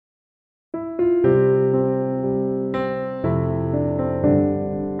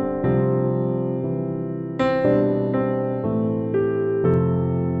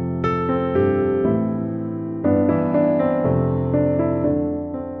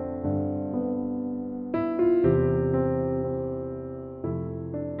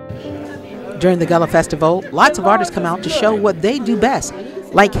During the Gullah Festival, lots of artists come out to show what they do best,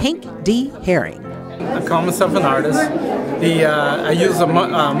 like Hank D. Herring. I call myself an artist. I use a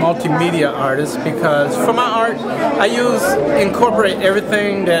multimedia artist because for my art, I incorporate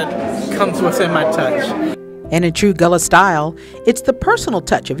everything that comes within my touch. And in true Gullah style, it's the personal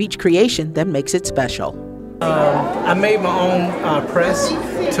touch of each creation that makes it special. I made my own press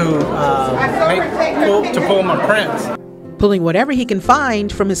to pull my prints. Pulling whatever he can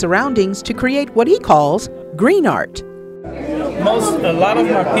find from his surroundings to create what he calls green art. A lot of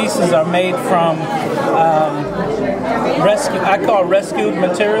my pieces are made from rescued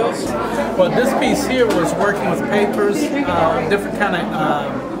materials. Well, this piece here was working with papers, different kind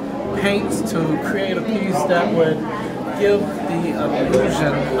of paints to create a piece that would give the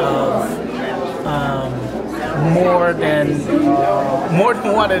illusion of more than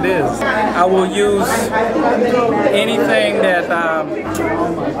what it is. I will use anything that I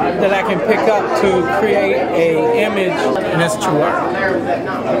can pick up to create an image, and it's true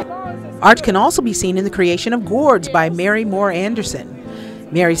art. Art can also be seen in the creation of gourds by Mary Moore Anderson.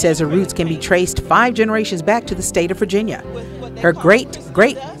 Mary says her roots can be traced 5 generations back to the state of Virginia. Her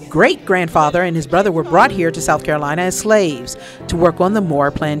great-great-great-grandfather and his brother were brought here to South Carolina as slaves to work on the Moore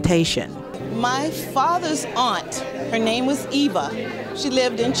plantation. My father's aunt, her name was Eva. She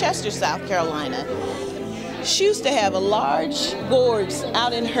lived in Chester, South Carolina. She used to have a large gourds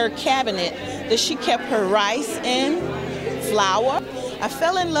out in her cabinet that she kept her rice in, flour. I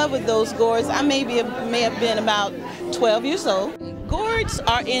fell in love with those gourds. I may have been about 12 years old. Gourds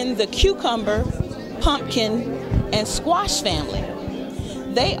are in the cucumber, pumpkin, and squash family.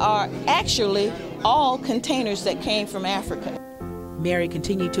 They are actually all containers that came from Africa. Mary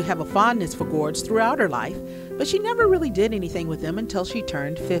continued to have a fondness for gourds throughout her life, but she never really did anything with them until she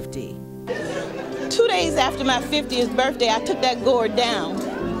turned 50. 2 days after my 50th birthday, I took that gourd down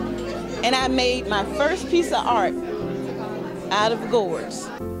and I made my first piece of art out of gourds.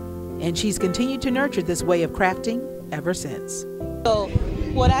 And she's continued to nurture this way of crafting ever since. So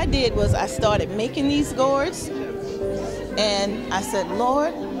what I did was I started making these gourds and I said,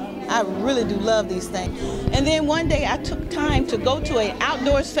 Lord, I really do love these things. And then one day I took time to go to an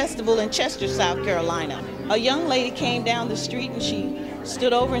outdoors festival in Chester, South Carolina. A young lady came down the street and she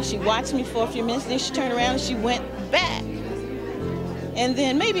stood over and she watched me for a few minutes, then she turned around and she went back. And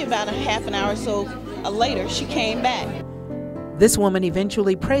then maybe about a half an hour or so later, she came back. This woman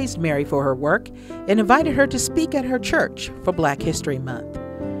eventually praised Mary for her work and invited her to speak at her church for Black History Month.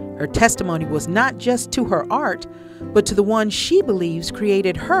 Her testimony was not just to her art, but to the one she believes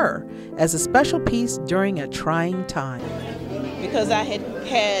created her as a special piece during a trying time. Because I had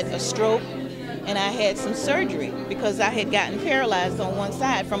had a stroke and I had some surgery because I had gotten paralyzed on one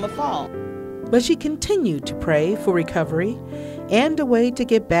side from a fall. But she continued to pray for recovery and a way to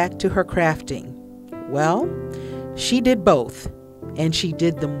get back to her crafting. Well, she did both, and she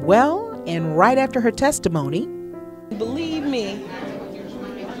did them well, and right after her testimony, believe me,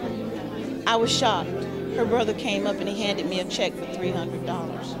 I was shocked. Her brother came up and he handed me a check for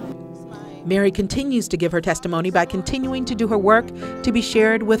 $300. Mary continues to give her testimony by continuing to do her work to be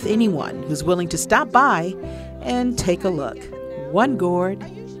shared with anyone who's willing to stop by and take a look, one gourd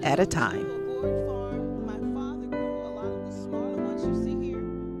at a time.